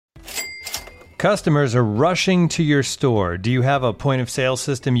Customers are rushing to your store. Do you have a point of sale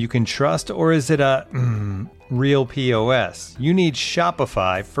system you can trust, or is it a real POS? You need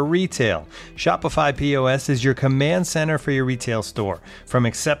Shopify for retail. Shopify POS is your command center for your retail store. From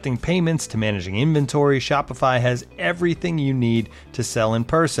accepting payments to managing inventory, Shopify has everything you need to sell in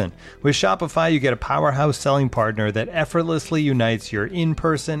person. With Shopify, you get a powerhouse selling partner that effortlessly unites your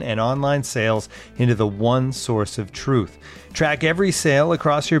in-person and online sales into the one source of truth. Track every sale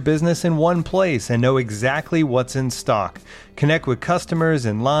across your business in one place and know exactly what's in stock. Connect with customers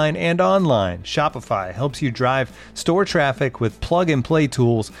in line and online. Shopify helps you drive store traffic with plug-and-play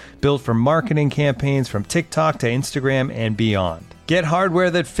tools built for marketing campaigns from TikTok to Instagram and beyond. Get hardware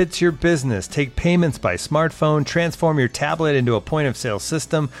that fits your business. Take payments by smartphone, transform your tablet into a point-of-sale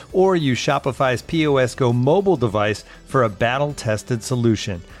system, or use Shopify's POS Go mobile device for a battle-tested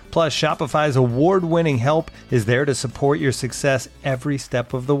solution. Plus, Shopify's award-winning help is there to support your success every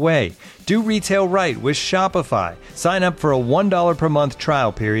step of the way. Do retail right with Shopify. Sign up for a $1 per month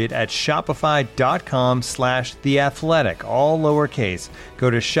trial period at shopify.com/theathletic, all lowercase. Go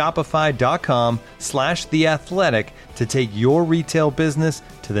to shopify.com/theathletic to take your retail business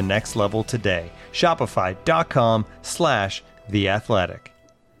to the next level today. Shopify.com/theathletic.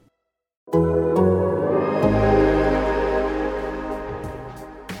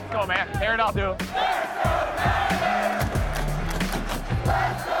 Go, man. Tear it up, dude.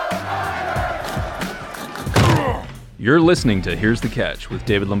 You're listening to Here's the Catch with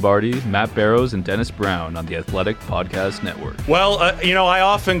David Lombardi, Matt Barrows, and Dennis Brown on the Athletic Podcast Network. Well, I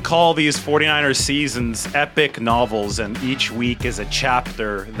often call these 49ers seasons epic novels, and each week is a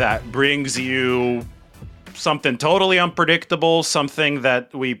chapter that brings you something totally unpredictable, something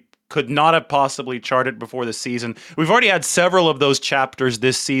that we could not have possibly charted before the season. We've already had several of those chapters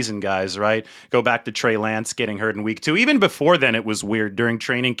this season, guys, right? Go back to Trey Lance getting hurt in week 2. Even before then, it was weird during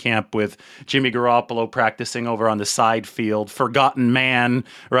training camp with Jimmy Garoppolo practicing over on the side field. Forgotten man,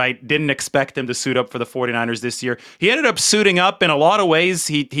 right? Didn't expect him to suit up for the 49ers this year. He ended up suiting up in a lot of ways.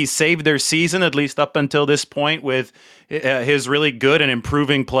 He saved their season, at least up until this point, with his really good and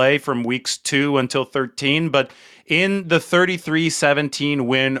improving play from weeks 2 until 13. But in the 33-17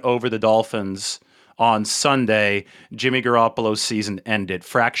 win over the Dolphins on Sunday, Jimmy Garoppolo's season ended.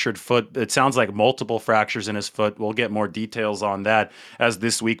 Fractured foot. It sounds like multiple fractures in his foot. We'll get more details on that as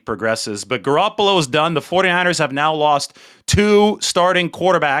this week progresses. But Garoppolo is done. The 49ers have now lost 2 starting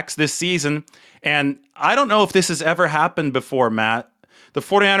quarterbacks this season. And I don't know if this has ever happened before, Matt. The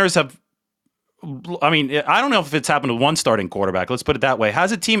 49ers have, I don't know if it's happened to one starting quarterback. Let's put it that way.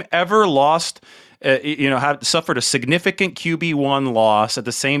 Has a team ever lost, have suffered a significant QB1 loss at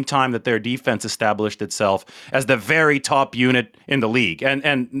the same time that their defense established itself as the very top unit in the league?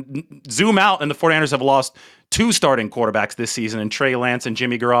 And zoom out, and the 49ers have lost 2 starting quarterbacks this season in Trey Lance and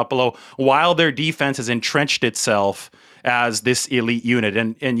Jimmy Garoppolo, while their defense has entrenched itself as this elite unit.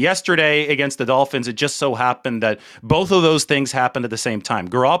 And yesterday against the Dolphins, it just so happened that both of those things happened at the same time.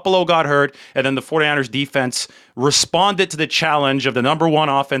 Garoppolo got hurt, and then the 49ers defense responded to the challenge of the number 1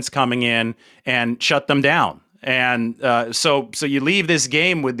 offense coming in and shut them down. And so you leave this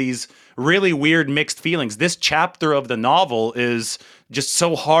game with these really weird mixed feelings. This chapter of the novel is just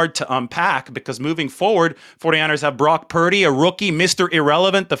so hard to unpack because moving forward, 49ers have Brock Purdy, a rookie, Mr.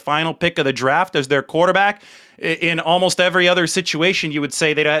 Irrelevant, the final pick of the draft as their quarterback. In almost every other situation, you would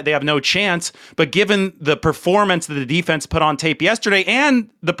say they have no chance. But given the performance that the defense put on tape yesterday and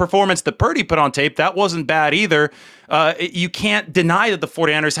the performance that Purdy put on tape, that wasn't bad either. You can't deny that the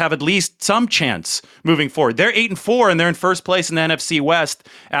 49ers have at least some chance moving forward. They're 8-4, and they're in first place in the NFC West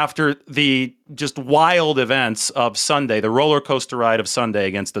after the just wild events of Sunday, the roller coaster ride of Sunday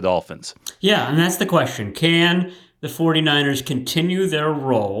against the Dolphins. Yeah, and that's the question. Can the 49ers continue their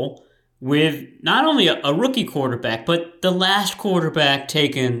role with not only a rookie quarterback, but the last quarterback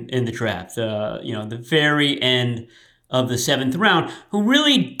taken in the draft, the very end of the 7th round, who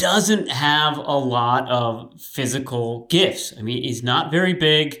really doesn't have a lot of physical gifts. I mean, he's not very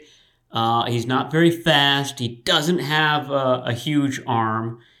big. He's not very fast. He doesn't have a huge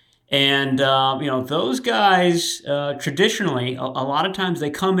arm. And, those guys, traditionally, a lot of times they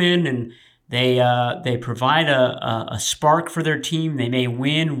come in and they provide a spark for their team. They may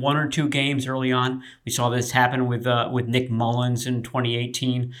win 1 or 2 games early on. We saw this happen with Nick Mullins in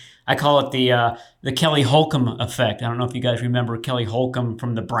 2018. I call it the Kelly Holcomb effect. I don't know if you guys remember Kelly Holcomb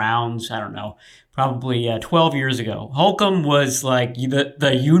from the Browns. I don't know, probably 12 years ago. Holcomb was like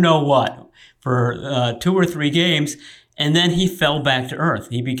the you-know-what for 2 or 3 games, and then he fell back to earth.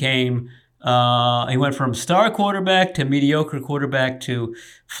 He became he went from star quarterback to mediocre quarterback to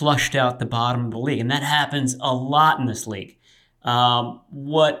flushed out the bottom of the league. And that happens a lot in this league.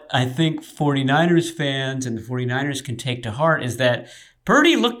 What I think 49ers fans and the 49ers can take to heart is that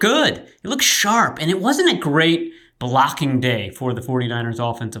Purdy looked good. He looked sharp, and it wasn't a great blocking day for the 49ers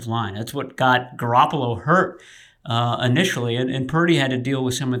offensive line. That's what got Garoppolo hurt initially, and Purdy had to deal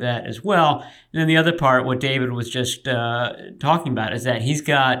with some of that as well. And then the other part, what David was just talking about, is that he's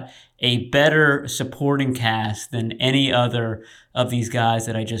got a better supporting cast than any other of these guys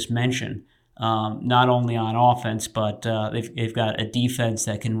that I just mentioned. Not only on offense, but they've got a defense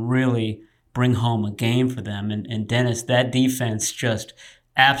that can really bring home a game for them. And Dennis, that defense just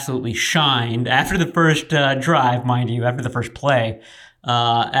absolutely shined after the first drive, mind you, after the first play,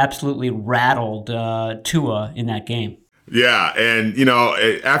 absolutely rattled Tua in that game. Yeah, and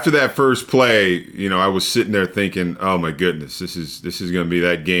after that first play, I was sitting there thinking, "Oh my goodness, this is going to be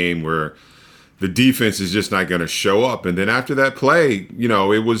that game where the defense is just not going to show up." And then after that play,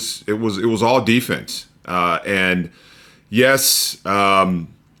 it was all defense. And yes,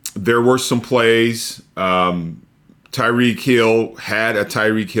 there were some plays. Tyreek Hill had a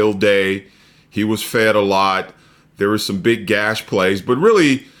Tyreek Hill day. He was fed a lot. There were some big gash plays, but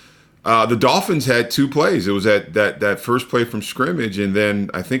really, the Dolphins had two plays. It was that first play from scrimmage, and then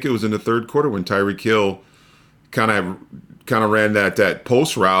I think it was in the third quarter when Tyreek Hill kind of ran that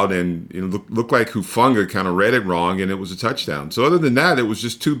post route, and looked like Hufanga kind of read it wrong, and it was a touchdown. So other than that, it was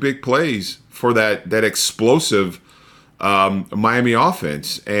just two big plays for that explosive Miami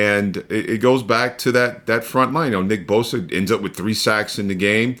offense, and it goes back to that front line. Nick Bosa ends up with 3 sacks in the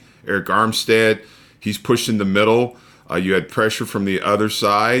game. Eric Armstead, he's pushed in the middle. You had pressure from the other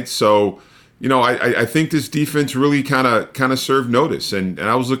side, so I think this defense really kind of served notice. And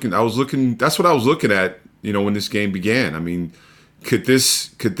I was looking. That's what I was looking at. When this game began. I mean, could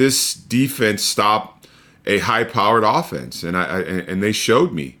this defense stop a high-powered offense? And they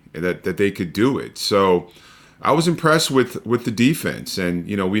showed me that they could do it. So I was impressed with the defense. And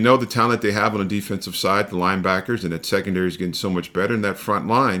we know the talent they have on the defensive side, the linebackers, and that secondary is getting so much better. In that front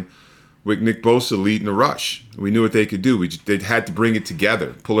line, with Nick Bosa leading the rush, we knew what they could do. They had to bring it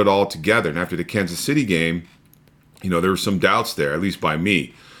together, pull it all together. And after the Kansas City game, there were some doubts there, at least by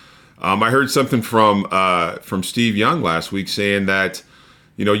me. I heard something from Steve Young last week saying that,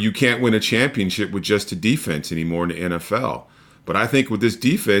 you can't win a championship with just a defense anymore in the NFL. But I think with this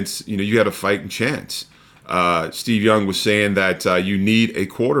defense, you had a fighting chance. Steve Young was saying that you need a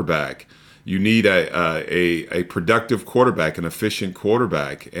quarterback. You need a productive quarterback, an efficient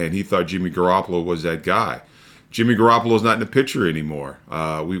quarterback. And he thought Jimmy Garoppolo was that guy. Jimmy Garoppolo's not in the picture anymore.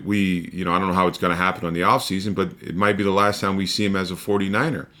 I don't know how it's going to happen on the offseason, but it might be the last time we see him as a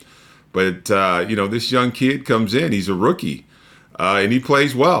 49er. But, this young kid comes in. He's a rookie, and he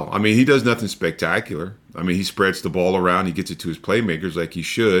plays well. I mean, he does nothing spectacular. I mean, he spreads the ball around. He gets it to his playmakers like he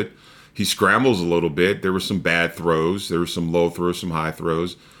should. He scrambles a little bit. There were some bad throws. There were some low throws, some high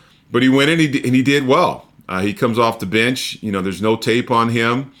throws. But he went in and he did well. He comes off the bench. There's no tape on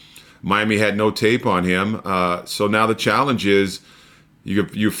him. Miami had no tape on him. So now the challenge is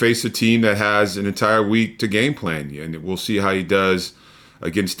you face a team that has an entire week to game plan. And we'll see how he does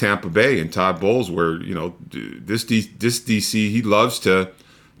against Tampa Bay and Todd Bowles, where this DC, he loves to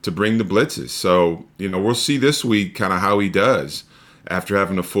bring the blitzes. So we'll see this week kind of how he does after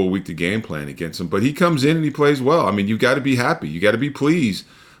having a full week to game plan against him. But he comes in and he plays well. I mean, you got to be happy. You got to be pleased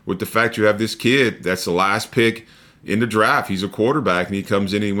with the fact you have this kid that's the last pick in the draft. He's a quarterback and he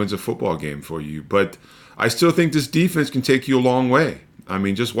comes in and he wins a football game for you. But I still think this defense can take you a long way. I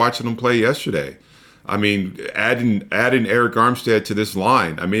mean, just watching them play yesterday. I mean, adding Eric Armstead to this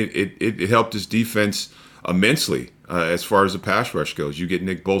line, I mean, it helped his defense immensely as far as the pass rush goes. You get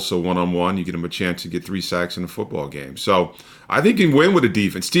Nick Bosa one-on-one, you get him a chance to get 3 sacks in a football game. So I think you can win with a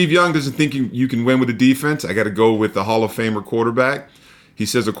defense. Steve Young doesn't think you can win with a defense. I got to go with the Hall of Famer quarterback. He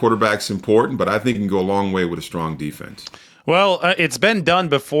says a quarterback's important, but I think you can go a long way with a strong defense. Well, it's been done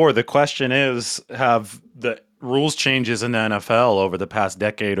before. The question is, have the rules changes in the NFL over the past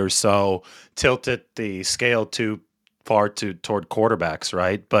decade or so tilted the scale too far toward quarterbacks,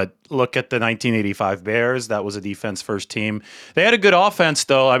 right? But look at the 1985 Bears. That was a defense-first team. They had a good offense,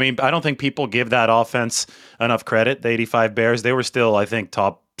 though. I mean, I don't think people give that offense enough credit. The 85 Bears, they were still, I think,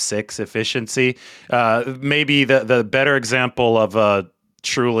 top 6 efficiency. Maybe the better example of a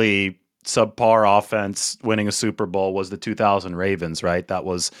truly subpar offense winning a Super Bowl was the 2000 Ravens, right? That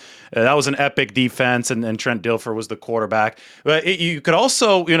was an epic defense, and Trent Dilfer was the quarterback. But you could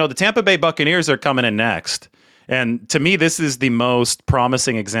also, the Tampa Bay Buccaneers are coming in next. And to me, this is the most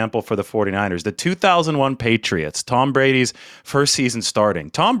promising example for the 49ers. The 2001 Patriots, Tom Brady's first season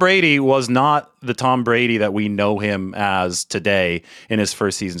starting. Tom Brady was not the Tom Brady that we know him as today in his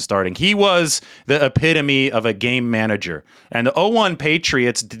first season starting. He was the epitome of a game manager. And the 01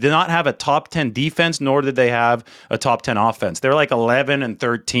 Patriots did not have a top 10 defense, nor did they have a top 10 offense. They're like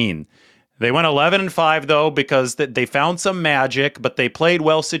 11-13. They went 11-5, though, because they found some magic, but they played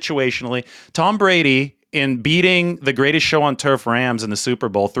well situationally. Tom Brady, in beating the greatest show on turf Rams in the Super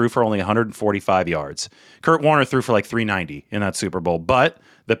Bowl, threw for only 145 yards. Kurt Warner threw for like 390 in that Super Bowl, but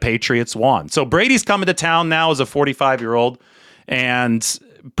the Patriots won. So Brady's coming to town now as a 45-year-old, and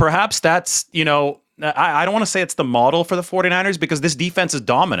perhaps that's, I don't want to say it's the model for the 49ers because this defense is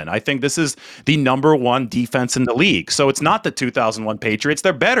dominant. I think this is the number one defense in the league. So it's not the 2001 Patriots.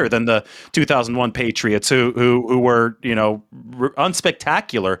 They're better than the 2001 Patriots who were,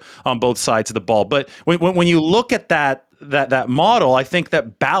 unspectacular on both sides of the ball. But when you look at that model, I think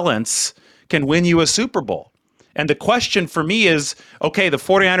that balance can win you a Super Bowl. And the question for me is, okay, the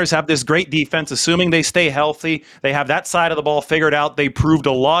 49ers have this great defense, assuming they stay healthy. They have that side of the ball figured out. They proved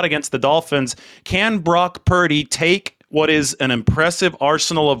a lot against the Dolphins. Can Brock Purdy take what is an impressive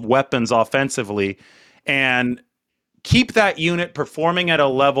arsenal of weapons offensively and keep that unit performing at a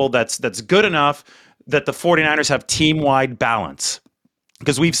level that's good enough that the 49ers have team-wide balance?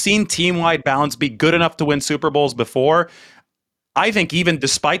 Because we've seen team-wide balance be good enough to win Super Bowls before. I think even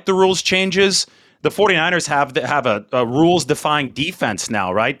despite the rules changes, the 49ers have a rules-defying defense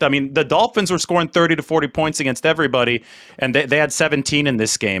now, right? I mean, the Dolphins were scoring 30 to 40 points against everybody, and they had 17 in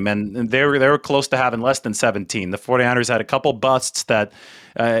this game, and they were close to having less than 17. The 49ers had a couple busts that,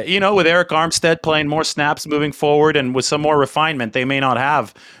 with Eric Armstead playing more snaps moving forward and with some more refinement, they may not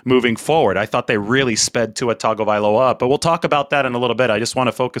have moving forward. I thought they really sped Tua Tagovailoa up, but we'll talk about that in a little bit. I just want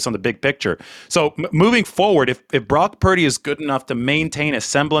to focus on the big picture. So moving forward, if Brock Purdy is good enough to maintain a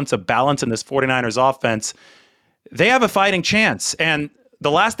semblance of balance in this 49ers offense, they have a fighting chance. And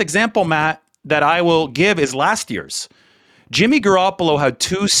the last example, Matt, that I will give is last year's. Jimmy Garoppolo had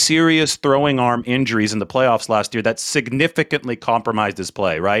two serious throwing arm injuries in the playoffs last year that significantly compromised his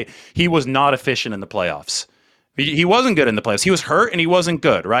play, right? He was not efficient in the playoffs. He wasn't good in the playoffs. He was hurt and he wasn't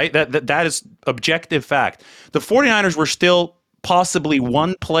good, right? That is objective fact. The 49ers were still possibly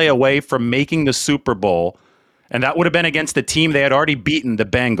one play away from making the Super Bowl, and that would have been against the team they had already beaten, the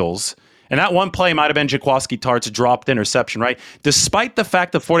Bengals. And that one play might have been Jaquiski Tartt's dropped interception, right? Despite the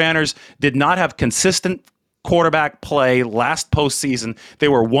fact the 49ers did not have consistent quarterback play last postseason, they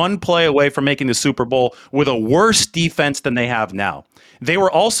were one play away from making the Super Bowl with a worse defense than they have now. They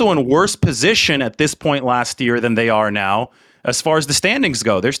were also in worse position at this point last year than they are now as far as the standings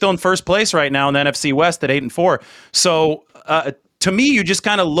go. They're still in first place right now in the NFC West at 8-4. So to me, you just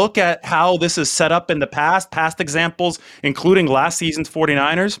kind of look at how this is set up in the past examples, including last season's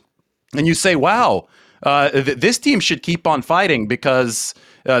 49ers, and you say, wow, this team should keep on fighting because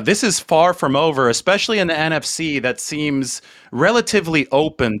this is far from over, especially in the NFC that seems relatively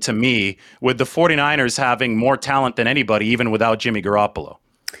open to me, with the 49ers having more talent than anybody, even without Jimmy Garoppolo.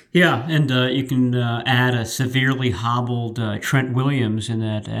 Yeah, and you can add a severely hobbled Trent Williams in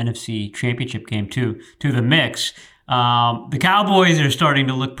that NFC Championship game to the mix. The Cowboys are starting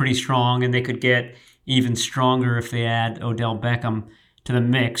to look pretty strong, and they could get even stronger if they add Odell Beckham to the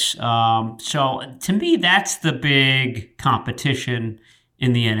mix. So to me, that's the big competition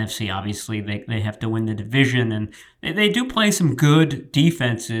in the NFC. Obviously, they have to win the division, and they do play some good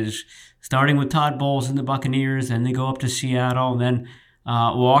defenses, starting with Todd Bowles and the Buccaneers, and they go up to Seattle, and then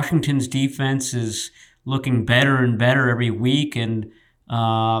Washington's defense is looking better and better every week, and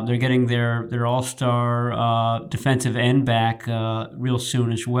they're getting their all-star defensive end back real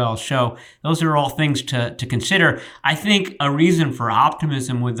soon as well. So those are all things to consider. I think a reason for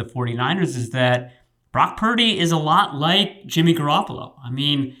optimism with the 49ers is that Brock Purdy is a lot like Jimmy Garoppolo. I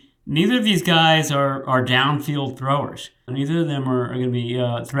mean, neither of these guys are downfield throwers. Neither of them are going to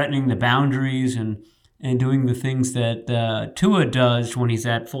be threatening the boundaries and doing the things that Tua does when he's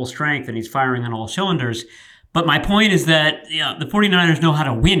at full strength and he's firing on all cylinders. But my point is that the 49ers know how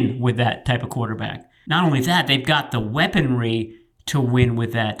to win with that type of quarterback. Not only that, they've got the weaponry to win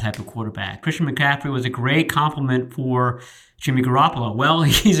with that type of quarterback. Christian McCaffrey was a great compliment for Jimmy Garoppolo. Well,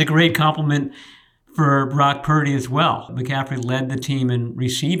 he's a great compliment for Brock Purdy as well. McCaffrey led the team in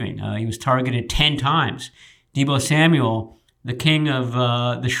receiving. He was targeted 10 times. Deebo Samuel, the king of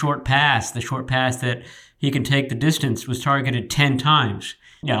the short pass that he can take the distance, was targeted 10 times.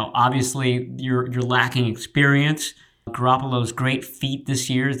 Obviously, you're lacking experience. Garoppolo's great feat this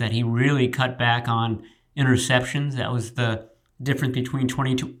year is that he really cut back on interceptions. That was the difference between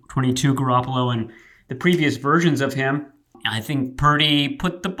 2022 Garoppolo and the previous versions of him. I think Purdy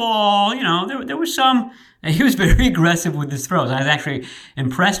put the ball, there was some, he was very aggressive with his throws. I was actually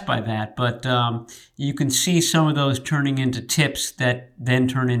impressed by that, but you can see some of those turning into tips that then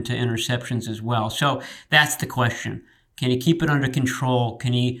turn into interceptions as well. So that's the question. Can he keep it under control?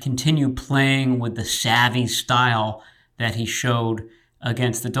 Can he continue playing with the savvy style that he showed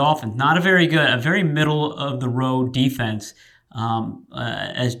against the Dolphins? Not a very middle of the road defense.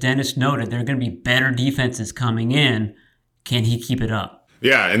 As Dennis noted, there are going to be better defenses coming in. Can he keep it up?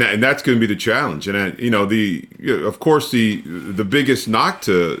 Yeah, and that's going to be the challenge. And of course the biggest knock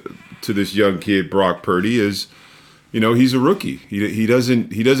to this young kid Brock Purdy is, he's a rookie. He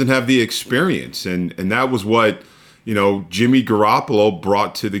doesn't have the experience, and that was what Jimmy Garoppolo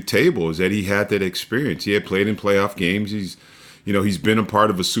brought to the table, is that he had that experience. He had played in playoff games. He's been a part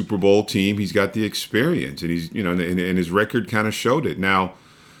of a Super Bowl team. He's got the experience, and and his record kind of showed it. Now,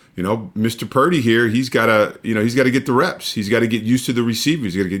 Mr. Purdy here, he's got to get the reps. He's got to get used to the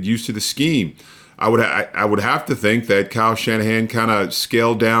receivers. He's got to get used to the scheme. I would have to think that Kyle Shanahan kind of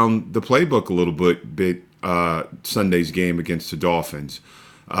scaled down the playbook a little bit Sunday's game against the Dolphins.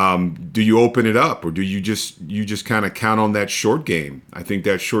 Do you open it up, or do you just kind of count on that short game? I think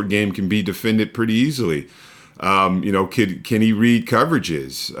that short game can be defended pretty easily. Can he read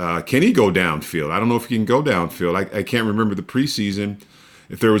coverages? Can he go downfield? I don't know if he can go downfield. I can't remember the preseason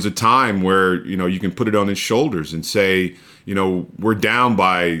if there was a time where, you can put it on his shoulders and say, we're down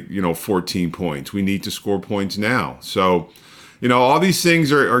by, 14 points. We need to score points now. So, all these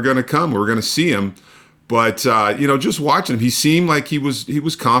things are going to come. We're going to see him. But, just watching him, he seemed like he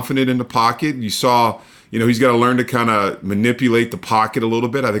was confident in the pocket. You saw, he's got to learn to kind of manipulate the pocket a little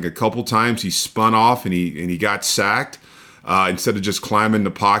bit. I think a couple times he spun off and he got sacked instead of just climbing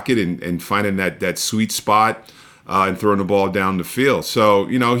the pocket and finding that sweet spot. And throwing the ball down the field. So,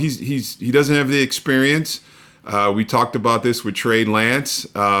 he doesn't have the experience. We talked about this with Trey Lance,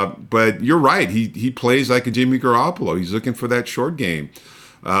 but you're right. He plays like a Jimmy Garoppolo. He's looking for that short game.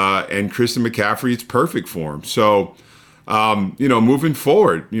 And Christian McCaffrey, it's perfect for him. So, moving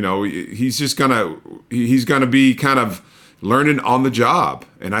forward, he's gonna be kind of learning on the job.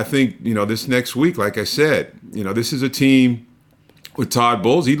 And I think, this next week, like I said, this is a team with Todd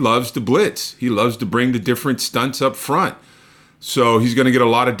Bowles. He loves to blitz. He loves to bring the different stunts up front. So he's going to get a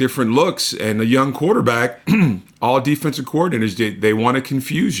lot of different looks. And a young quarterback, all defensive coordinators, they want to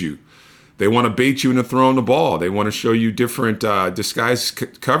confuse you. They want to bait you into throwing the ball. They want to show you different disguised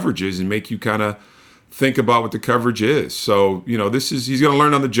coverages and make you kind of think about what the coverage is. So, he's going to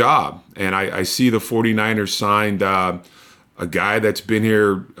learn on the job. And I see the 49ers signed a guy that's been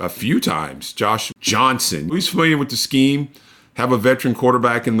here a few times, Josh Johnson. He's familiar with the scheme. Have a veteran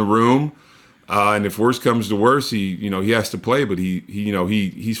quarterback in the room, and if worse comes to worse, he has to play. But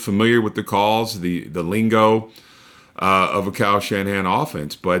he's familiar with the calls, the lingo of a Kyle Shanahan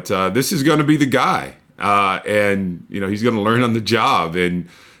offense. But this is going to be the guy, and he's going to learn on the job. And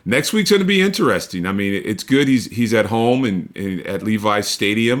next week's going to be interesting. I mean, it's good he's at home and at Levi's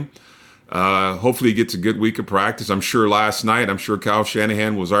Stadium. Hopefully, he gets a good week of practice. I'm sure Kyle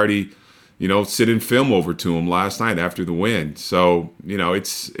Shanahan was already sitting film over to him last night after the win. So,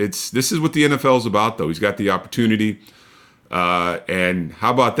 this is what the NFL is about, though. He's got the opportunity. And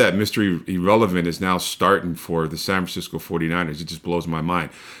how about that? Mr. Irrelevant is now starting for the San Francisco 49ers. It just blows my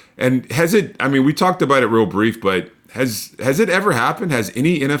mind. And we talked about it real brief, but has it ever happened? Has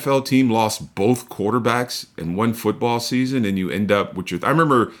any NFL team lost both quarterbacks in one football season and you end up with I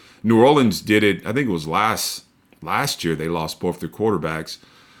remember New Orleans did it. I think it was last year they lost both their quarterbacks.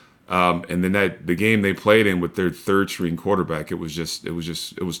 And then the game they played in with their third string quarterback, it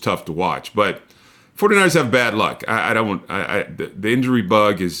was tough to watch. But 49ers have bad luck. The injury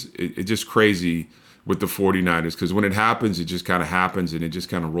bug is just crazy with the 49ers, because when it happens, it just kind of happens and it just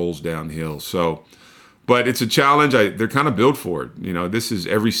kind of rolls downhill. So, but it's a challenge. They're kind of built for it. This is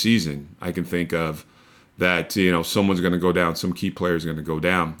every season I can think of that, someone's going to go down, some key player is going to go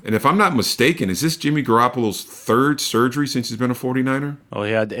down. And if I'm not mistaken, is this Jimmy Garoppolo's third surgery since he's been a 49er? Well,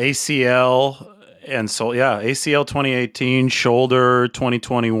 he had ACL, and so, ACL 2018, shoulder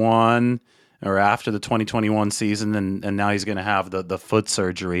 2021, or after the 2021 season, and now he's going to have the foot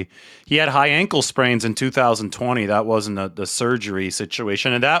surgery. He had high ankle sprains in 2020. That wasn't the surgery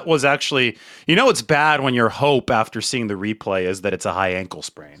situation. And that was actually, it's bad when your hope after seeing the replay is that it's a high ankle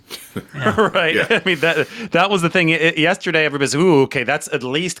sprain. Right? Yeah. I mean, that was the thing. Yesterday, everybody's, okay, that's at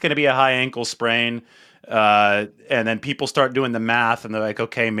least going to be a high ankle sprain. And then people start doing the math, and they're like,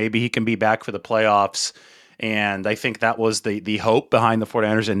 okay, maybe he can be back for the playoffs. And I think that was the hope behind the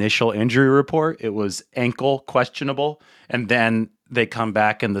 49ers' initial injury report. It was ankle questionable. And then they come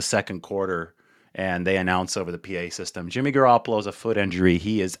back in the second quarter and they announce over the PA system, Jimmy Garoppolo has a foot injury.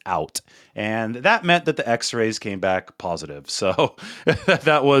 He is out. And that meant that the x-rays came back positive. So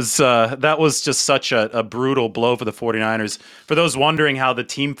that was just such a brutal blow for the 49ers. For those wondering how the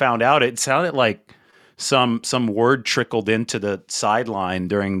team found out, it sounded like some word trickled into the sideline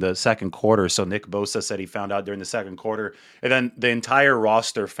during the second quarter. So Nick Bosa said he found out during the second quarter. And then the entire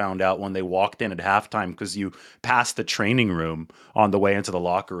roster found out when they walked in at halftime, because you passed the training room on the way into the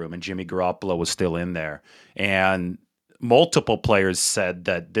locker room and Jimmy Garoppolo was still in there. And multiple players said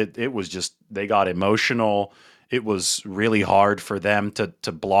that it was just, they got emotional. It was really hard for them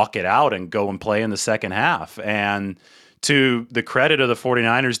to block it out and go and play in the second half. And to the credit of the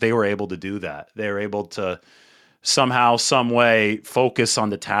 49ers, they were able to do that. They were able to somehow, some way focus on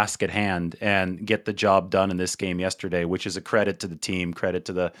the task at hand and get the job done in this game yesterday, which is a credit to the team, credit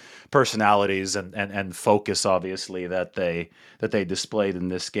to the personalities and focus, obviously, that they displayed in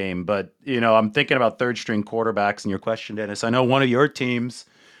this game. But, I'm thinking about third string quarterbacks and your question, Dennis. I know one of your teams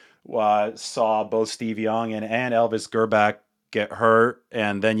saw both Steve Young and Elvis Grbac get hurt,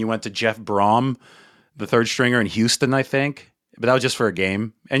 and then you went to Jeff Brom, the third stringer in Houston, I think. But that was just for a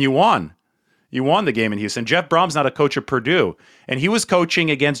game. And you won. You won the game in Houston. Jeff Brom's not a coach of Purdue. And he was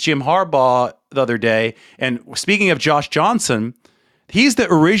coaching against Jim Harbaugh the other day. And speaking of Josh Johnson, he's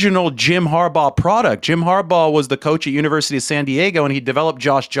the original Jim Harbaugh product. Jim Harbaugh was the coach at University of San Diego, and he developed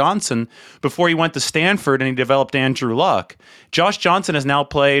Josh Johnson before he went to Stanford, and he developed Andrew Luck. Josh Johnson has now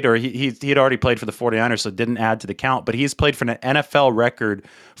played, or he had already played for the 49ers, so it didn't add to the count, but he's played for an NFL record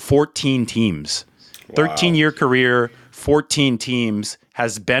 14 teams. 13-year career, 14 teams,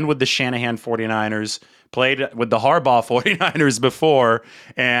 has been with the Shanahan 49ers, played with the Harbaugh 49ers before,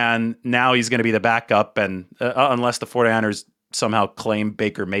 and now he's going to be the backup. And unless the 49ers somehow claim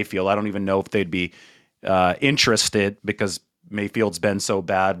Baker Mayfield, I don't even know if they'd be interested, because Mayfield's been so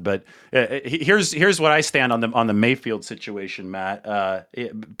bad. But here's what I stand on the Mayfield situation, Matt.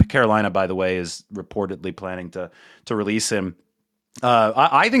 Carolina, by the way, is reportedly planning to release him.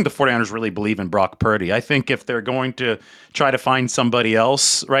 I think the 49ers really believe in Brock Purdy. I think if they're going to try to find somebody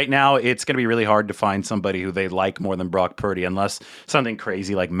else right now, it's going to be really hard to find somebody who they like more than Brock Purdy, unless something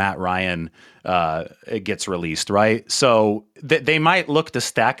crazy like Matt Ryan gets released, right? So they might look to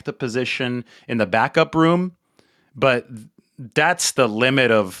stack the position in the backup room, but that's the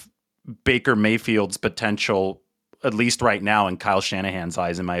limit of Baker Mayfield's potential, at least right now in Kyle Shanahan's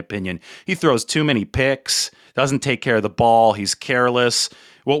eyes, in my opinion. He throws too many picks, doesn't take care of the ball, he's careless.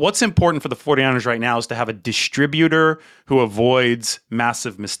 Well, what's important for the 49ers right now is to have a distributor who avoids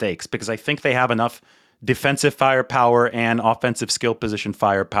massive mistakes, because I think they have enough defensive firepower and offensive skill position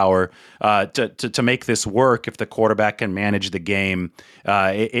firepower to make this work if the quarterback can manage the game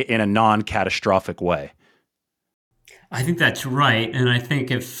in a non-catastrophic way. I think that's right. And I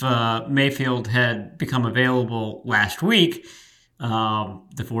think if Mayfield had become available last week,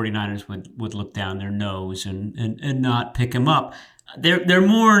 the 49ers would look down their nose and not pick him up. They're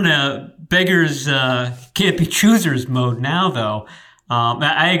more in a beggars can't be choosers mode now, though.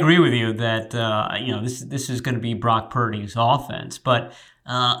 I agree with you that this is going to be Brock Purdy's offense, but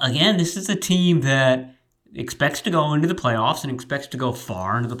again, this is a team that expects to go into the playoffs and expects to go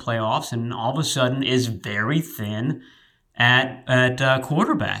far into the playoffs, and all of a sudden is very thin at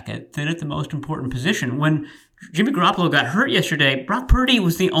quarterback, thin at the most important position. When Jimmy Garoppolo got hurt yesterday, Brock Purdy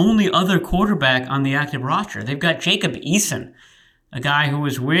was the only other quarterback on the active roster. They've got Jacob Eason, a guy who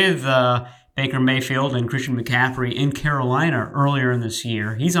was with Baker Mayfield and Christian McCaffrey in Carolina earlier in this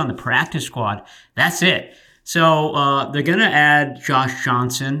year. He's on the practice squad. That's it. So they're going to add Josh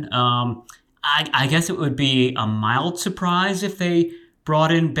Johnson. I guess it would be a mild surprise if they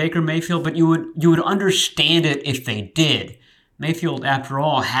brought in Baker Mayfield, but you would understand it if they did. Mayfield, after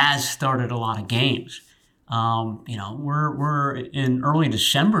all, has started a lot of games. We're in early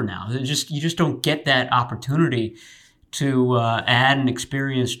December now. You just don't get that opportunity to add an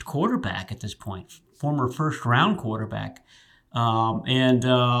experienced quarterback at this point, former first-round quarterback. And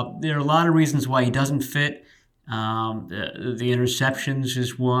there are a lot of reasons why he doesn't fit. The interceptions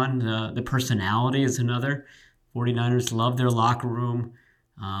is one. The personality is another. 49ers love their locker room.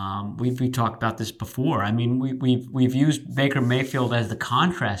 We've talked about this before. I mean, we've used Baker Mayfield as the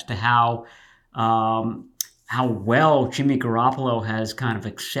contrast to how well Jimmy Garoppolo has kind of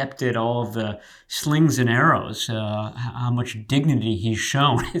accepted all of the slings and arrows, how much dignity he's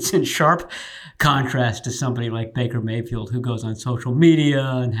shown. It's in sharp contrast to somebody like Baker Mayfield, who goes on social media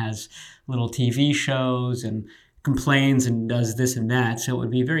and has little TV shows and complains and does this and that. So it would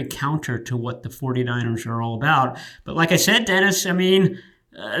be very counter to what the 49ers are all about. But like I said, Dennis, I mean,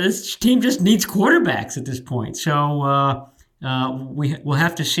 this team just needs quarterbacks at this point. So we'll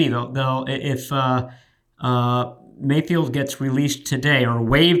have to see. They'll if Mayfield gets released today or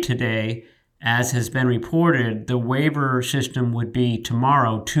waived today, as has been reported, the waiver system would be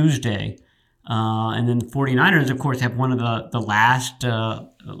tomorrow, Tuesday. And then the 49ers, of course, have one of the last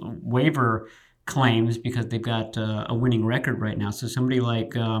waiver claims because they've got a winning record right now. So somebody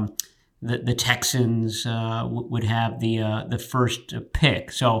like the Texans would have the first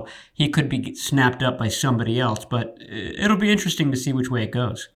pick. So he could be snapped up by somebody else. But it'll be interesting to see which way it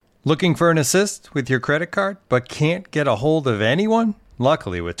goes. Looking for an assist with your credit card but can't get a hold of anyone?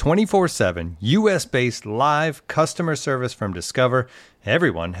 Luckily, with 24/7 U.S.-based live customer service from Discover,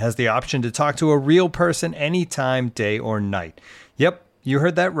 everyone has the option to talk to a real person anytime, day or night. Yep, you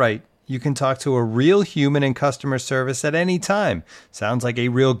heard that right. You can talk to a real human in customer service at any time. Sounds like a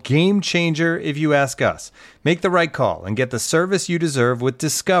real game changer if you ask us. Make the right call and get the service you deserve with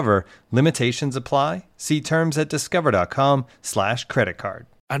Discover. Limitations apply. See terms at discover.com/creditcard.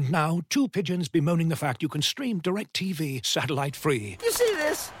 And now, two pigeons bemoaning the fact you can stream DirecTV satellite-free. You see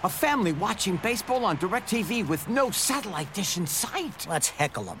this? A family watching baseball on DirecTV with no satellite dish in sight. Let's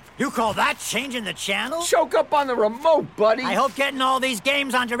heckle them. You call that changing the channel? Choke up on the remote, buddy. I hope getting all these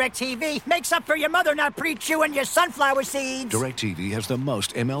games on DirecTV makes up for your mother not pre-chewing your sunflower seeds. DirecTV has the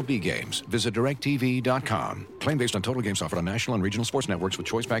most MLB games. Visit DirecTV.com. Claim based on total games offered on national and regional sports networks with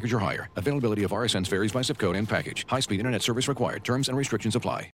choice package or higher. Availability of RSNs varies by zip code and package. High-speed internet service required. Terms and restrictions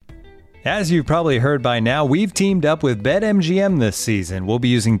apply. As you've probably heard by now, we've teamed up with BetMGM this season. We'll be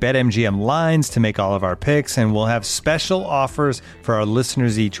using BetMGM lines to make all of our picks, and we'll have special offers for our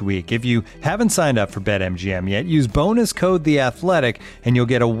listeners each week. If you haven't signed up for BetMGM yet, use bonus code The Athletic, and you'll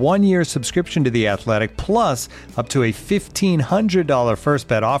get a 1-year subscription to The Athletic, plus up to a $1,500 first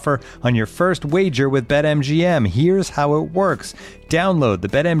bet offer on your first wager with BetMGM. Here's how it works. Download the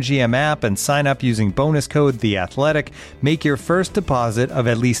BetMGM app and sign up using bonus code The Athletic. Make your first deposit of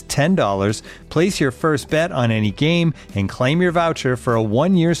at least $10. Place your first bet on any game and claim your voucher for a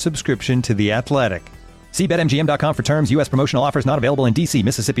 1-year subscription to The Athletic. See BetMGM.com for terms. U.S. promotional offers not available in D.C.,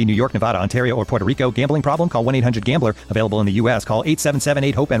 Mississippi, New York, Nevada, Ontario, or Puerto Rico. Gambling problem? Call 1-800-GAMBLER. Available in the U.S. Call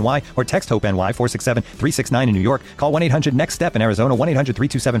 877-8-HOPE-NY or text HOPE-NY 467-369 in New York. Call 1-800-NEXT-STEP in Arizona.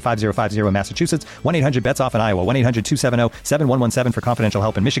 1-800-327-5050 in Massachusetts. 1-800-BETS-OFF in Iowa. 1-800-270-7117 for confidential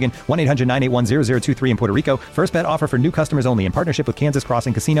help in Michigan. 1-800-981-0023 in Puerto Rico. First bet offer for new customers only in partnership with Kansas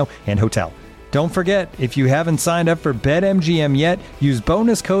Crossing Casino and Hotel. Don't forget, if you haven't signed up for BetMGM yet, use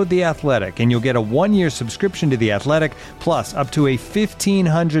bonus code The Athletic, and you'll get a 1-year subscription to The Athletic, plus up to a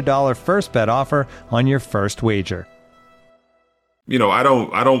 $1,500 first bet offer on your first wager. You know, I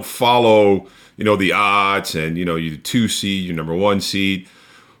don't follow, the odds and, you 2 seed, your number 1 seed.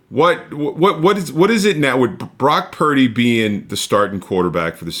 What is it now with Brock Purdy being the starting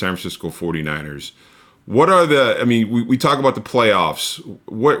quarterback for the San Francisco 49ers? What are we talk about the playoffs.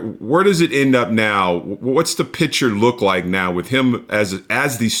 Where does it end up now? What's the picture look like now with him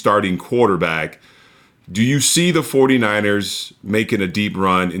as the starting quarterback? Do you see the 49ers making a deep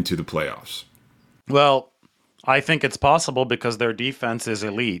run into the playoffs? Well, I think it's possible because their defense is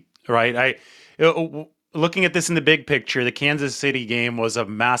elite, right? Looking at this in the big picture, the Kansas City game was a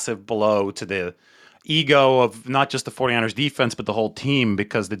massive blow to the ego of not just the 49ers defense, but the whole team,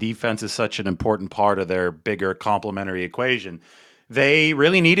 because the defense is such an important part of their bigger complementary equation. They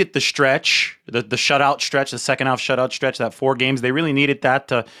really needed the stretch, the shutout stretch, the second half shutout stretch, that 4 games. They really needed that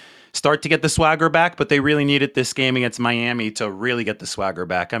to start to get the swagger back, but they really needed this game against Miami to really get the swagger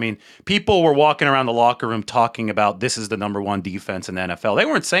back. I mean, people were walking around the locker room talking about this is the number 1 defense in the NFL. They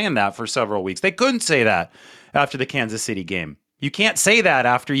weren't saying that for several weeks. They couldn't say that after the Kansas City game. You can't say that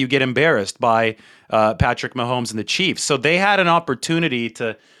after you get embarrassed by Patrick Mahomes and the Chiefs. So they had an opportunity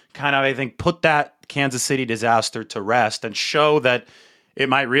to kind of, I think, put that Kansas City disaster to rest and show that it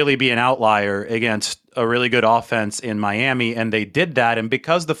might really be an outlier against a really good offense in Miami. And they did that. And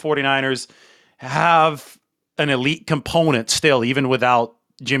because the 49ers have an elite component still, even without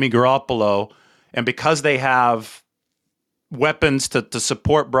Jimmy Garoppolo, and because they have weapons to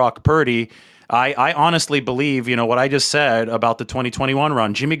support Brock Purdy, I honestly believe, what I just said about the 2021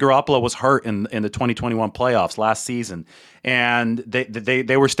 run. Jimmy Garoppolo was hurt in the 2021 playoffs last season, and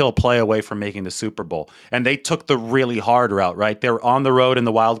they were still a play away from making the Super Bowl. And they took the really hard route, right? They were on the road in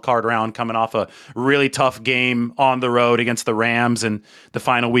the wild card round, coming off a really tough game on the road against the Rams in the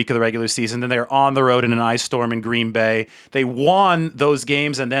final week of the regular season. Then they were on the road in an ice storm in Green Bay. They won those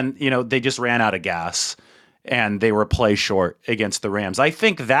games, and then they just ran out of gas. And they were a play short against the Rams. I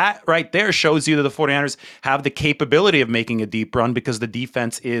think that right there shows you that the 49ers have the capability of making a deep run because the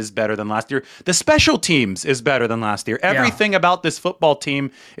defense is better than last year. The special teams is better than last year. Everything about this football team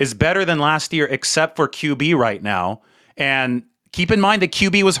is better than last year except for QB right now. And keep in mind the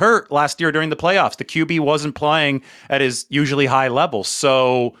QB was hurt last year during the playoffs. The QB wasn't playing at his usually high level.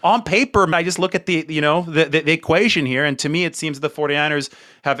 So on paper, I just look at the equation here, and to me, it seems the 49ers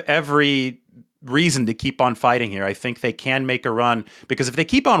have every reason to keep on fighting here. I think they can make a run, because if they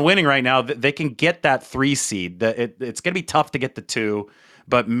keep on winning right now, they can get that 3 seed. It's going to be tough to get the 2.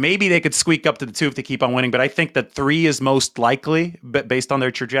 But maybe they could squeak up to the 2 if they keep on winning. But I think that 3 is most likely based on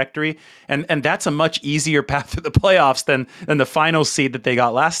their trajectory. And that's a much easier path to the playoffs than the final seed that they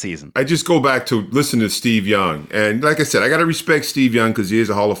got last season. I just go back to listen to Steve Young. And like I said, I got to respect Steve Young because he is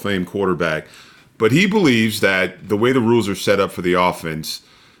a Hall of Fame quarterback. But he believes that the way the rules are set up for the offense,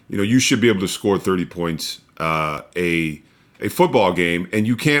 you should be able to score 30 points a football game, and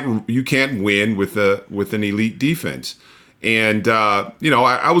you can't win with an elite defense. And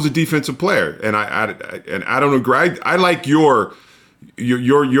I was a defensive player, and I don't agree. I like your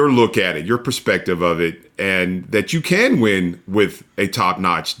look at it, your perspective of it, and that you can win with a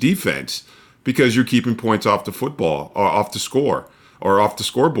top-notch defense because you're keeping points off the football or off the score or off the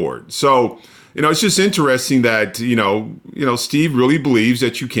scoreboard. So it's just interesting that Steve really believes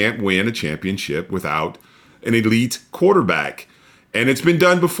that you can't win a championship without an elite quarterback, and it's been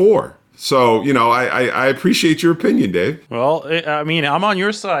done before. So, I appreciate your opinion, Dave. Well, I mean, I'm on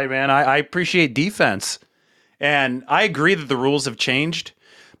your side, man. I appreciate defense. And I agree that the rules have changed.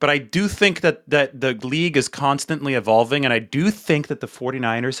 But I do think that the league is constantly evolving. And I do think that the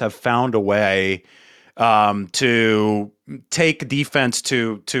 49ers have found a way to take defense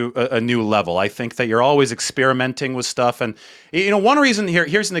to a new level. I think that you're always experimenting with stuff. And, one reason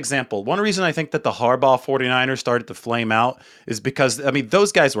here's an example. One reason I think that the Harbaugh 49ers started to flame out is because,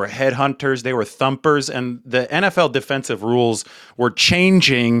 those guys were headhunters. They were thumpers. And the NFL defensive rules were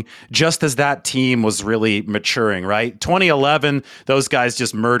changing just as that team was really maturing, right? 2011, those guys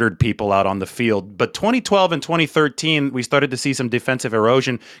just murdered people out on the field. But 2012 and 2013, we started to see some defensive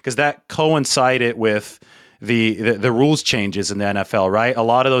erosion because that coincided with the rules changes in the NFL, right? A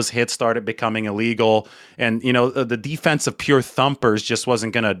lot of those hits started becoming illegal, and the defense of pure thumpers just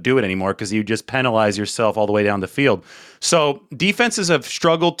wasn't going to do it anymore because you just penalize yourself all the way down the field. So defenses have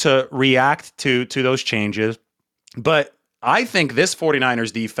struggled to react to those changes, but I think this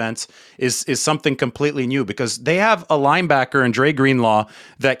 49ers defense is something completely new because they have a linebacker in Dre Greenlaw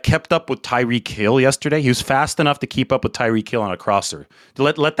that kept up with Tyreek Hill yesterday. He was fast enough to keep up with Tyreek Hill on a crosser.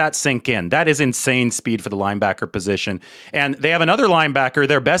 Let that sink in. That is insane speed for the linebacker position. And they have another linebacker,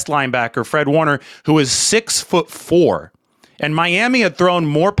 their best linebacker, Fred Warner, who is 6'4". And Miami had thrown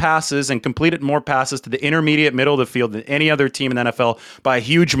more passes and completed more passes to the intermediate middle of the field than any other team in the NFL by a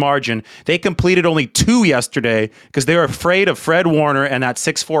huge margin. They completed only 2 yesterday because they were afraid of Fred Warner and that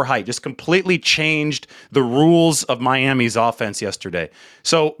 6'4" height. Just completely changed the rules of Miami's offense yesterday.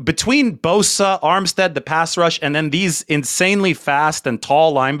 So between Bosa, Armstead, the pass rush, and then these insanely fast and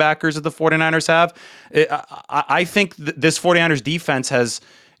tall linebackers that the 49ers have, I think this 49ers defense has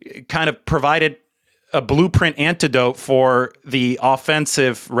kind of provided a blueprint antidote for the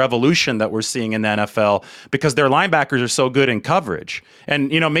offensive revolution that we're seeing in the NFL because their linebackers are so good in coverage. And,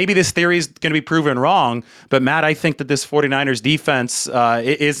 maybe this theory is going to be proven wrong, but Matt, I think that this 49ers defense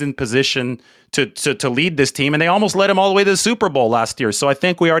is in position to lead this team, and they almost led them all the way to the Super Bowl last year. So I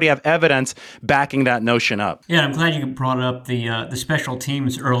think we already have evidence backing that notion up. Yeah, I'm glad you brought up the special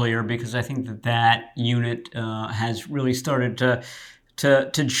teams earlier because I think that unit has really started to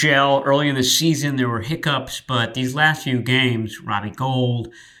gel. Early in the season, there were hiccups, but these last few games, Robbie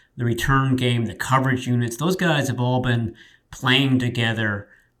Gould, the return game, the coverage units, those guys have all been playing together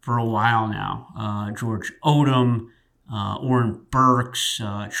for a while now. George Odom, Oren Burks,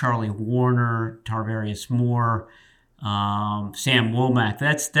 Charlie Warner, Tarvarius Moore, Sam Womack.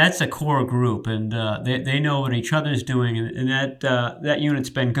 That's a core group, and they know what each other's doing, and that unit's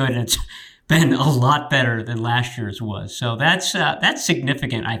been good, and it's been a lot better than last year's was. So that's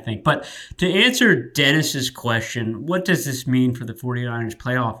significant, I think. But to answer Dennis's question, what does this mean for the 49ers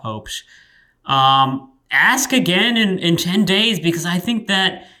playoff hopes? Ask again in 10 days because I think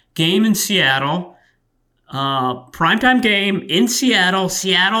that game in Seattle, primetime game in Seattle,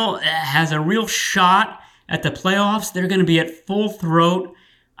 Seattle has a real shot at the playoffs. They're going to be at full throat.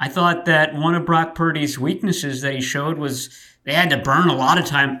 I thought that one of Brock Purdy's weaknesses that he showed was they had to burn a lot of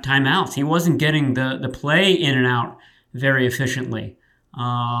timeouts. He wasn't getting the play in and out very efficiently.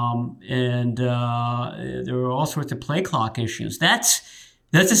 And there were all sorts of play clock issues. That's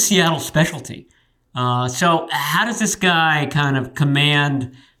a Seattle specialty. So how does this guy kind of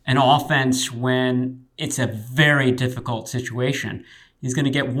command an offense when it's a very difficult situation? He's going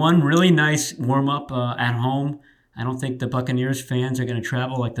to get one really nice warm-up at home. I don't think the Buccaneers fans are going to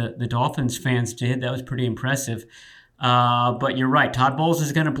travel like the Dolphins fans did. That was pretty impressive. But you're right. Todd Bowles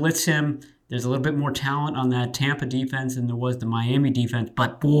is going to blitz him. There's a little bit more talent on that Tampa defense than there was the Miami defense.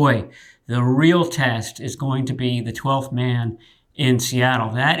 But boy, the real test is going to be the 12th man in Seattle.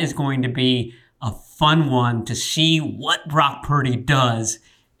 That is going to be a fun one to see what Brock Purdy does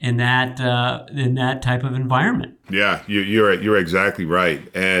in that type of environment. Yeah, you're exactly right.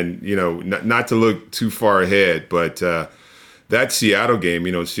 And, not to look too far ahead, but that Seattle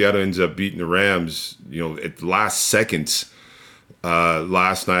game, Seattle ends up beating the Rams, at the last seconds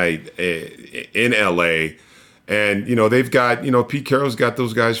last night in LA. And, they've got, Pete Carroll's got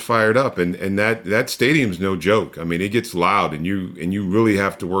those guys fired up, and that stadium's no joke. I mean, it gets loud, and you really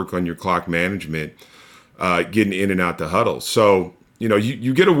have to work on your clock management, getting in and out the huddle. So,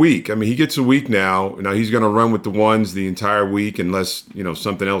 you get a week. I mean, he gets a week now. Now he's going to run with the ones the entire week unless,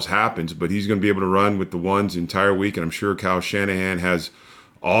 something else happens, but he's going to be able to run with the ones the entire week. And I'm sure Kyle Shanahan has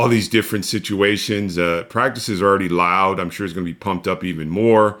all these different situations. Practice is already loud. I'm sure it's going to be pumped up even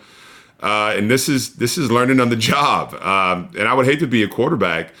more. And this is learning on the job. And I would hate to be a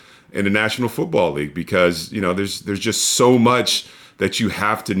quarterback in the National Football League because, there's just so much that you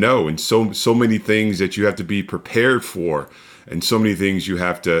have to know and so many things that you have to be prepared for and so many things you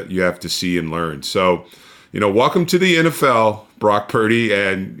have to see and learn. So, welcome to the NFL, Brock Purdy.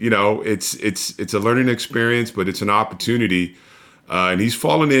 And, it's a learning experience, but it's an opportunity. And he's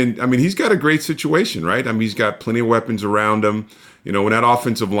fallen in. I mean, he's got a great situation, right? I mean, he's got plenty of weapons around him. When that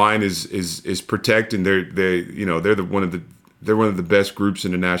offensive line is protected, they're one of the best groups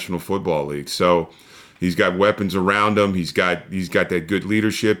in the National Football League. So he's got weapons around him. He's got that good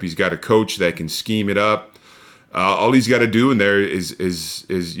leadership. He's got a coach that can scheme it up. All he's got to do in there is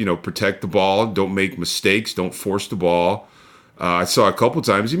protect the ball. Don't make mistakes. Don't force the ball. I saw a couple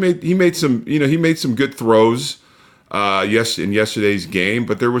times he made some good throws. In yesterday's game,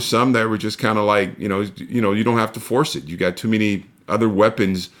 but there were some that were just kind of like, you don't have to force it. You got too many other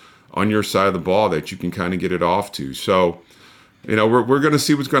weapons on your side of the ball that you can kind of get it off to. So, we're going to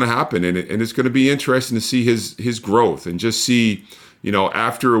see what's going to happen, and it's going to be interesting to see his growth and just see,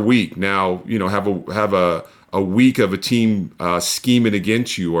 after a week now, have a week of a team scheming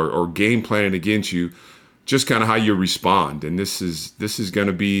against you or game planning against you. Just kind of how you respond, and this is going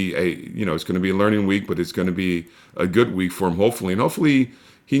to be it's going to be a learning week, but it's going to be a good week for him, hopefully, and hopefully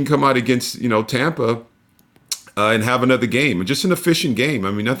he can come out against Tampa and have another game, and just an efficient game.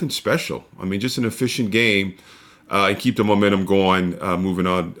 I mean, nothing special. I mean, just an efficient game, and keep the momentum going, moving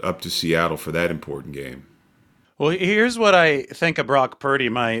on up to Seattle for that important game. Well, here's what I think of Brock Purdy,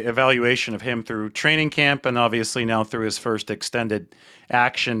 my evaluation of him through training camp, and obviously now through his first extended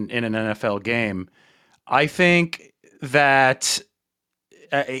action in an NFL game. I think that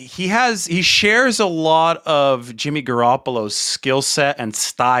he shares a lot of Jimmy Garoppolo's skill set and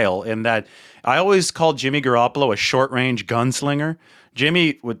style in that I always called Jimmy Garoppolo a short-range gunslinger.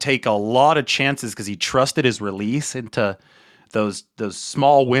 Jimmy would take a lot of chances because he trusted his release into those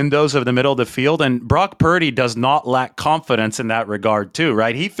small windows of the middle of the field. And Brock Purdy does not lack confidence in that regard too,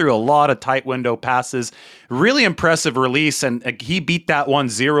 right? He threw a lot of tight window passes, really impressive release, and he beat that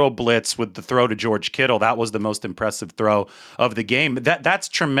 1-0 blitz with the throw to George Kittle. That was the most impressive throw of the game. That's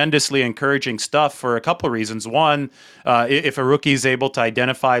tremendously encouraging stuff for a couple of reasons. One, if a rookie is able to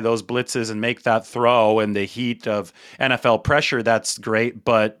identify those blitzes and make that throw in the heat of NFL pressure, that's great.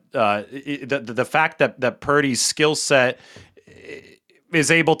 But the fact that Purdy's skill set is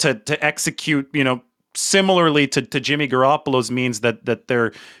able to execute, similarly to Jimmy Garoppolo's means that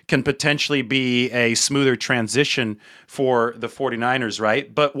there can potentially be a smoother transition for the 49ers,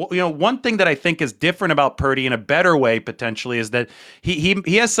 right? But, one thing that I think is different about Purdy in a better way potentially is that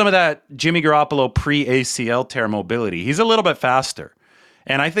he has some of that Jimmy Garoppolo pre-ACL tear mobility. He's a little bit faster.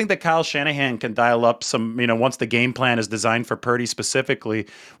 And I think that Kyle Shanahan can dial up some, once the game plan is designed for Purdy specifically,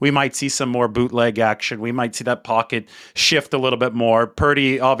 we might see some more bootleg action. We might see that pocket shift a little bit more.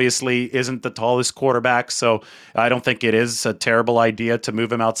 Purdy obviously isn't the tallest quarterback, so I don't think it is a terrible idea to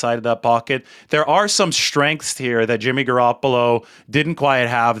move him outside of that pocket. There are some strengths here that Jimmy Garoppolo didn't quite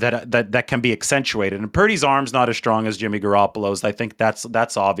have that can be accentuated. And Purdy's arm's not as strong as Jimmy Garoppolo's. I think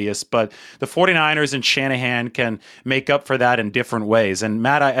that's obvious. But the 49ers and Shanahan can make up for that in different ways. And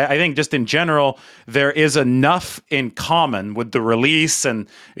Matt, I think just in general, there is enough in common with the release and,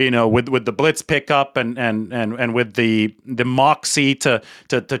 with the blitz pickup and with the moxie to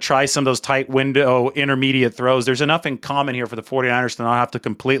try some of those tight window intermediate throws. There's enough in common here for the 49ers to not have to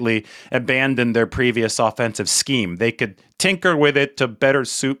completely abandon their previous offensive scheme. They could tinker with it to better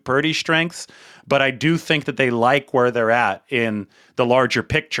suit Purdy's strengths. But I do think that they like where they're at in the larger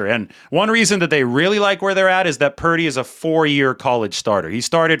picture. And one reason that they really like where they're at is that Purdy is a 4-year college starter. He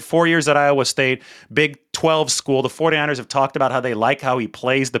started 4 years at Iowa State, Big 12 school. The 49ers have talked about how they like how he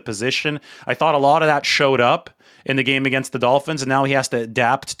plays the position. I thought a lot of that showed up in the game against the Dolphins, and now he has to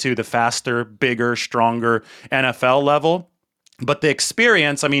adapt to the faster, bigger, stronger NFL level. But the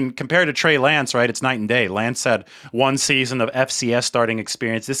experience, I mean, compared to Trey Lance, right, it's night and day. Lance had 1 season of FCS starting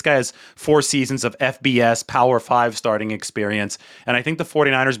experience. This guy has 4 seasons of FBS, Power 5 starting experience. And I think the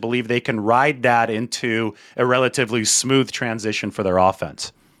 49ers believe they can ride that into a relatively smooth transition for their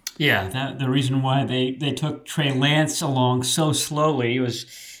offense. Yeah, the reason why they took Trey Lance along so slowly was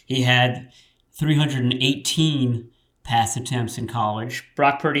he had 318 pass attempts in college.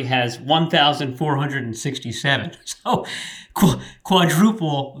 Brock Purdy has 1,467. So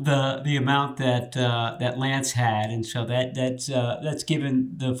quadruple the amount that Lance had, and so that's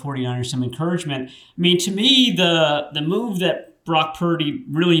given the 49ers some encouragement. I mean, to me, the move that Brock Purdy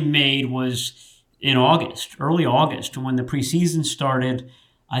really made was in August, early August, when the preseason started.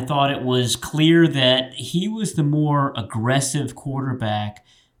 I thought it was clear that he was the more aggressive quarterback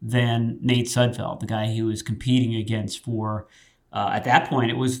than Nate Sudfeld, the guy he was competing against for. At that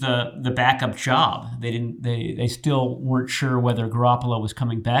point, it was the backup job. They still weren't sure whether Garoppolo was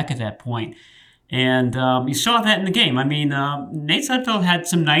coming back at that point. And you saw that in the game. I mean, Nate Sudfeld had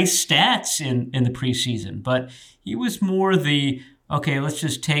some nice stats in the preseason, but he was more okay, let's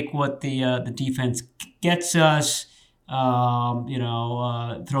just take what the defense gets us, throw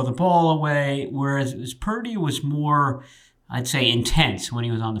the ball away, whereas Purdy was more, I'd say, intense when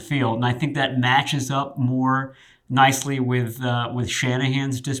he was on the field. And I think that matches up more nicely with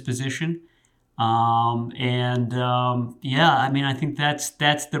Shanahan's disposition. I mean, I think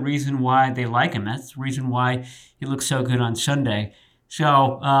that's the reason why they like him. That's the reason why he looks so good on Sunday.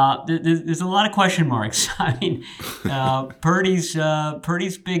 So there's a lot of question marks. I mean, Purdy's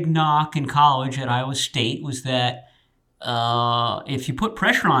big knock in college at Iowa State was that if you put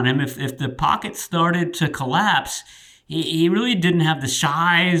pressure on him, if the pocket started to collapse, he really didn't have the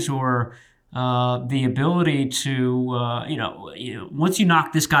size or the ability to, once you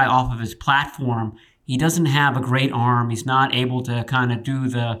knock this guy off of his platform, he doesn't have a great arm. He's not able to kind of do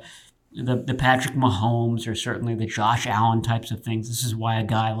the Patrick Mahomes or certainly the Josh Allen types of things. This is why a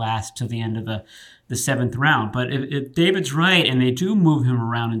guy lasts to the end of the 7th round. But if David's right and they do move him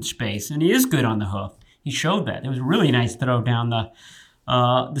around in space, and he is good on the hoof, he showed that. It was a really nice throw down the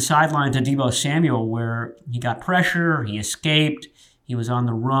sideline to Deebo Samuel where he got pressure, he escaped, he was on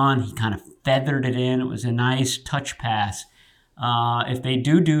the run, he kind of feathered it in. It was a nice touch pass. If they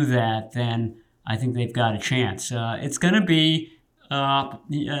do that, then I think they've got a chance. It's going to be,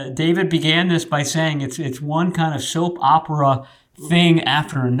 David began this by saying it's one kind of soap opera thing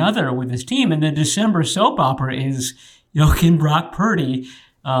after another with his team. And the December soap opera is, can Brock Purdy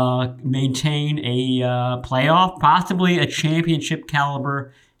maintain a playoff, possibly a championship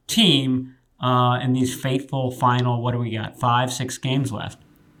caliber team in these fateful final, what do we got, 5-6 games left?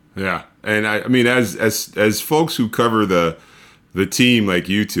 Yeah, and I mean, as folks who cover the team like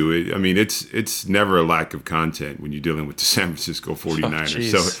you two, it's never a lack of content when you're dealing with the San Francisco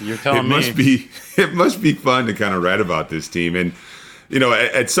 49ers. So you're telling me. It must be fun to kind of write about this team. And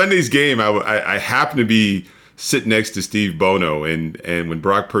at Sunday's game, I happened to be sitting next to Steve Bono, and when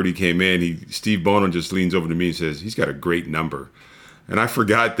Brock Purdy came in, Steve Bono just leans over to me and says, "He's got a great number." And I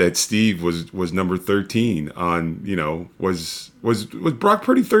forgot that Steve was number 13 on, was Brock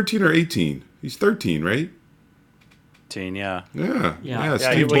Purdy 13 or 18? He's 13, right? 13, yeah. Yeah.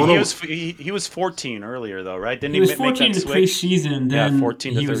 Steve Bono, he was 14 earlier, though, right? Didn't he was make 14 in the preseason, then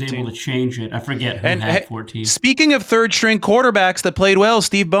 14 to he was 13. able to change it. I forget who had 14. Speaking of third-string quarterbacks that played well,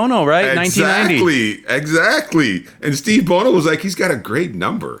 Steve Bono, right? 1990. Exactly. And Steve Bono was like, he's got a great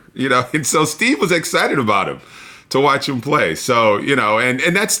number, and so Steve was excited about him to watch him play. So, and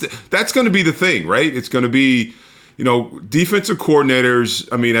that's going to be the thing, right? It's going to be, defensive coordinators.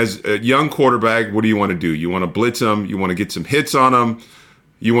 I mean, as a young quarterback, what do you want to do? You want to blitz him. You want to get some hits on him.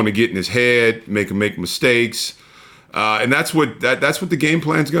 You want to get in his head, make him make mistakes. And that's what the game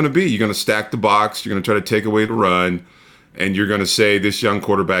plan is going to be. You're going to stack the box. You're going to try to take away the run. And you're going to say this young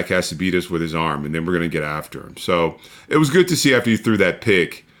quarterback has to beat us with his arm. And then we're going to get after him. So it was good to see after you threw that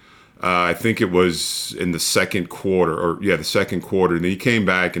pick. I think it was in the second quarter, the second quarter. And then he came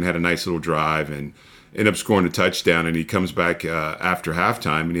back and had a nice little drive and ended up scoring a touchdown. And he comes back after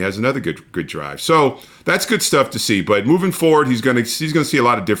halftime and he has another good drive. So that's good stuff to see. But moving forward, he's going to see a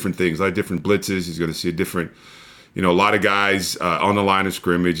lot of different things, a lot of different blitzes. He's going to see a lot of guys on the line of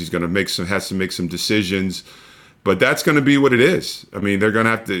scrimmage. He's going to has to make some decisions But that's going to be what it is. I mean, they're going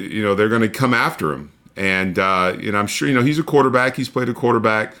to have to, they're going to come after him. And, I'm sure, he's a quarterback. He's played a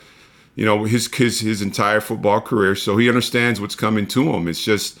quarterback, his entire football career. So he understands what's coming to him. It's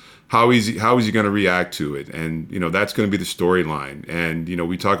just how is he going to react to it? And, that's going to be the storyline. And,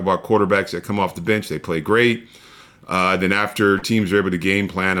 we talk about quarterbacks that come off the bench. They play great. Then after teams are able to game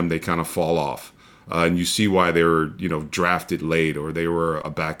plan them, they kind of fall off. And you see why they were, drafted late or they were a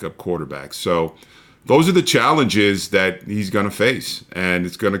backup quarterback. So those are the challenges that he's going to face. And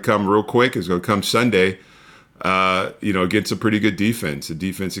it's going to come real quick. It's going to come Sunday, against a pretty good defense. A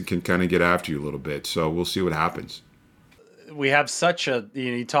defense that can kind of get after you a little bit. So we'll see what happens. We have such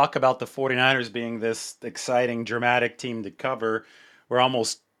you talk about the 49ers being this exciting, dramatic team to cover. We're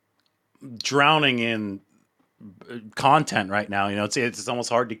almost drowning in content right now. It's almost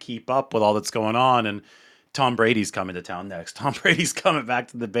hard to keep up with all that's going on. And Tom Brady's coming to town next. Tom Brady's coming back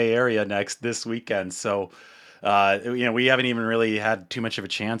to the Bay Area this weekend. So, we haven't even really had too much of a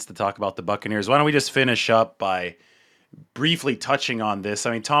chance to talk about the Buccaneers. Why don't we just finish up by briefly touching on this?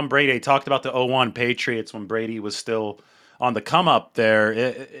 I mean, Tom Brady talked about the 0-1 Patriots when Brady was still on the come up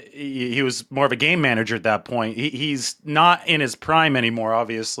there. He was more of a game manager at that point. He's not in his prime anymore,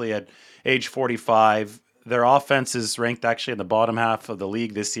 obviously, at age 45. Their offense is ranked actually in the bottom half of the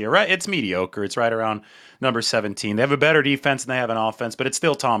league this year. Right? It's mediocre. It's right around number 17. They have a better defense than they have an offense, but it's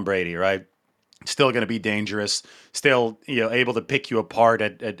still Tom Brady, right? Still going to be dangerous. Still, able to pick you apart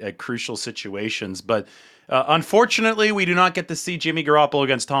at crucial situations. But unfortunately, we do not get to see Jimmy Garoppolo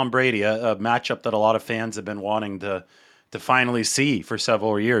against Tom Brady, a matchup that a lot of fans have been wanting to finally see for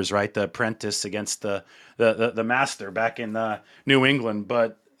several years, right? The apprentice against the master back in New England.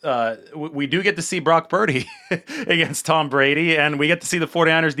 But we do get to see Brock Purdy against Tom Brady, and we get to see the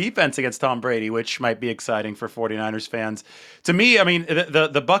 49ers defense against Tom Brady, which might be exciting for 49ers fans. To me, I mean,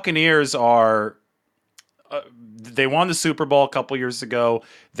 the Buccaneers are they won the Super Bowl a couple years ago.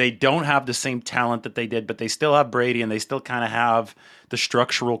 They don't have the same talent that they did, but they still have Brady, and they still kind of have the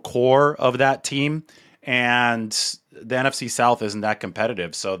structural core of that team. And the NFC South isn't that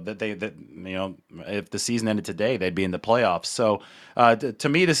competitive, so that if the season ended today, they'd be in the playoffs. So to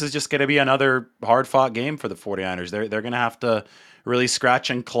me, this is just going to be another hard-fought game for the 49ers. They're going to have to really scratch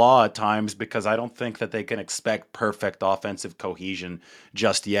and claw at times, because I don't think that they can expect perfect offensive cohesion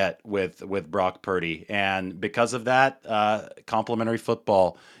just yet with Brock Purdy. And because of that, complimentary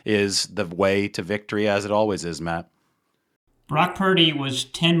football is the way to victory, as it always is, Matt. Brock Purdy was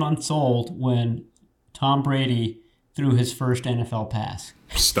 10 months old when Tom Brady threw his first NFL pass.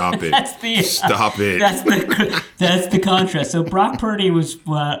 Stop it. Stop it. That's the contrast. So Brock Purdy was,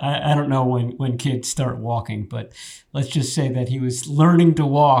 I don't know when kids start walking, but let's just say that he was learning to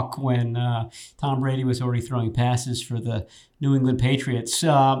walk when Tom Brady was already throwing passes for the New England Patriots.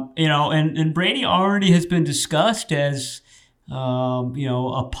 And Brady already has been discussed as,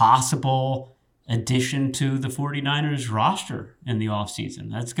 a possible addition to the 49ers roster in the offseason.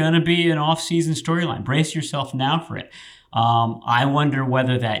 That's going to be an offseason storyline. Brace yourself now for it. I wonder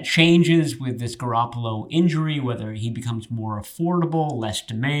whether that changes with this Garoppolo injury, whether he becomes more affordable, less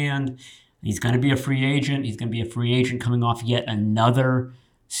demand. He's going to be a free agent. He's going to be a free agent coming off yet another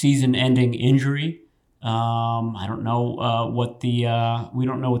season-ending injury. I don't know we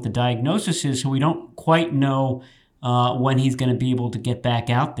don't know what the diagnosis is, so we don't quite know when he's going to be able to get back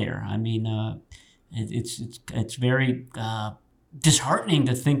out there. I mean, it's very disheartening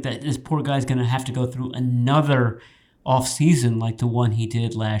to think that this poor guy's going to have to go through another off-season like the one he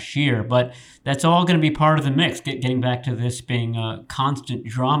did last year. But that's all going to be part of the mix, getting back to this being a constant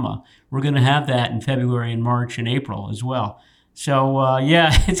drama. We're going to have that in February and March and April as well. So,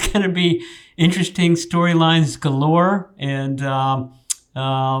 it's going to be interesting storylines galore. And, the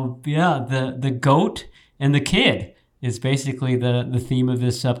GOAT and the kid is basically the theme of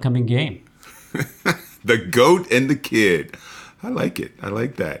this upcoming game. The GOAT and the kid. I like it. I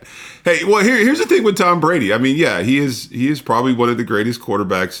like that. Hey, well, here's the thing with Tom Brady. I mean, yeah, he is probably one of the greatest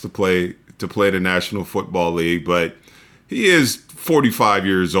quarterbacks to play the National Football League, but he is 45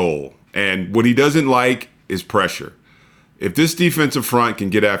 years old, and what he doesn't like is pressure. If this defensive front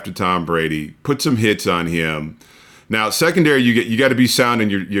can get after Tom Brady, put some hits on him. Now, secondary, you got to be sound in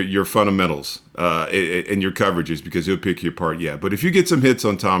your fundamentals and your coverages, because he'll pick you apart. Yeah, but if you get some hits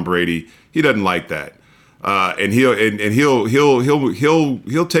on Tom Brady, he doesn't like that, and he'll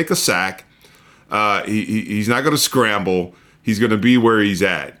take a sack. He's not going to scramble. He's going to be where he's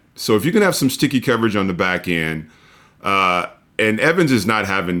at. So if you can have some sticky coverage on the back end, and Evans is not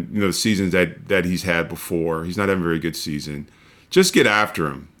having the seasons that he's had before. He's not having a very good season. Just get after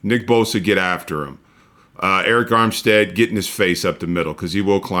him. Nick Bosa, get after him. Eric Armstead, get in his face up the middle, because he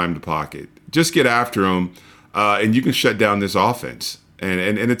will climb the pocket. Just get after him. and you can shut down this offense. And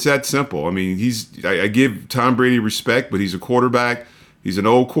it's that simple. I mean, I give Tom Brady respect, but he's a quarterback. He's an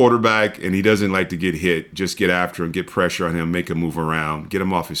old quarterback, and he doesn't like to get hit. Just get after him, get pressure on him, make him move around, get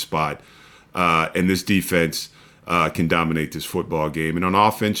him off his spot. And this defense can dominate this football game. And on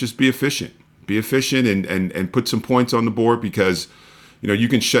offense, just be efficient. Be efficient and put some points on the board because, you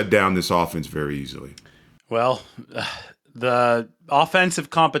can shut down this offense very easily. Well, the offensive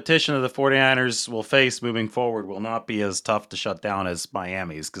competition that the 49ers will face moving forward will not be as tough to shut down as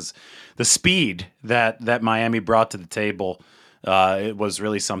Miami's, because the speed that Miami brought to the table, it was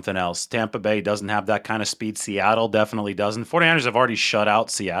really something else. Tampa Bay doesn't have that kind of speed. Seattle definitely doesn't. 49ers have already shut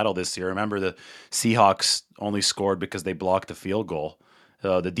out Seattle this year. Remember, the Seahawks only scored because they blocked a field goal.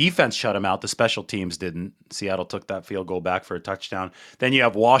 The defense shut them out. The special teams didn't. Seattle took that field goal back for a touchdown. Then you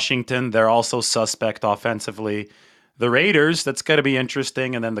have Washington. They're also suspect offensively. The Raiders, that's going to be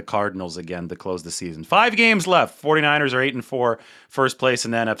interesting. And then the Cardinals again to close the season. 5 games left. 49ers are 8-4, first place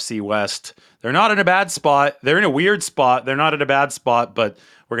in the NFC West. They're not in a bad spot. They're in a weird spot. They're not in a bad spot, but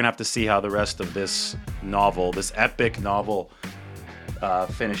we're going to have to see how the rest of this novel, this epic novel,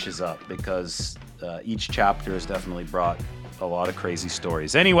 finishes up, because each chapter has definitely brought a lot of crazy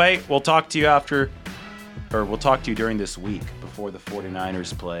stories. Anyway, we'll talk to you during this week before the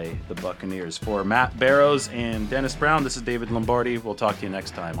 49ers play the Buccaneers. For Matt Barrows and Dennis Brown, this is David Lombardi. We'll talk to you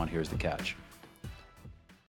next time on Here's the Catch.